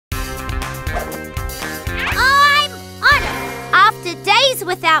days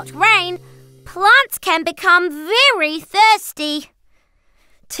without rain, plants can become very thirsty.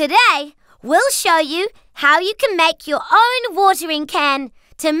 Today, we'll show you how you can make your own watering can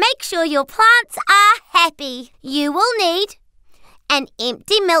to make sure your plants are happy. You will need an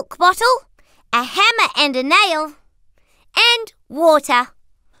empty milk bottle, a hammer and a nail, and water.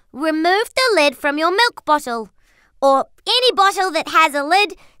 Remove the lid from your milk bottle, or any bottle that has a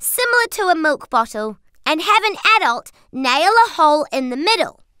lid similar to a milk bottle, and have an adult nail a hole in the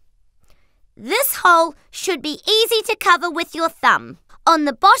middle. This hole should be easy to cover with your thumb. On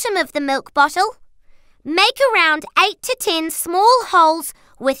the bottom of the milk bottle, make around 8 to 10 small holes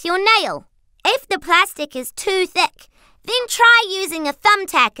with your nail. If the plastic is too thick, then try using a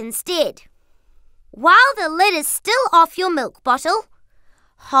thumbtack instead. While the lid is still off your milk bottle,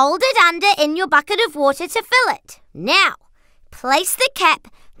 hold it under in your bucket of water to fill it. Now, place the cap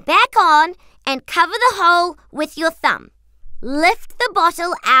back on and cover the hole with your thumb. Lift the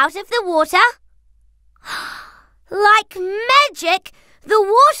bottle out of the water. Like magic, the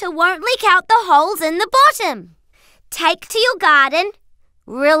water won't leak out the holes in the bottom. Take to your garden,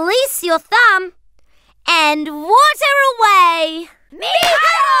 release your thumb, and water away!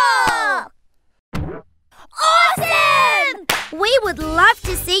 Mijo! Awesome! We would love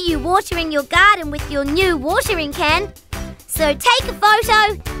to see you watering your garden with your new watering can. So take a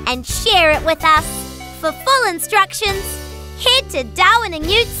photo and share it with us. For full instructions, head to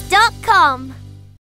darwinandnewts.com.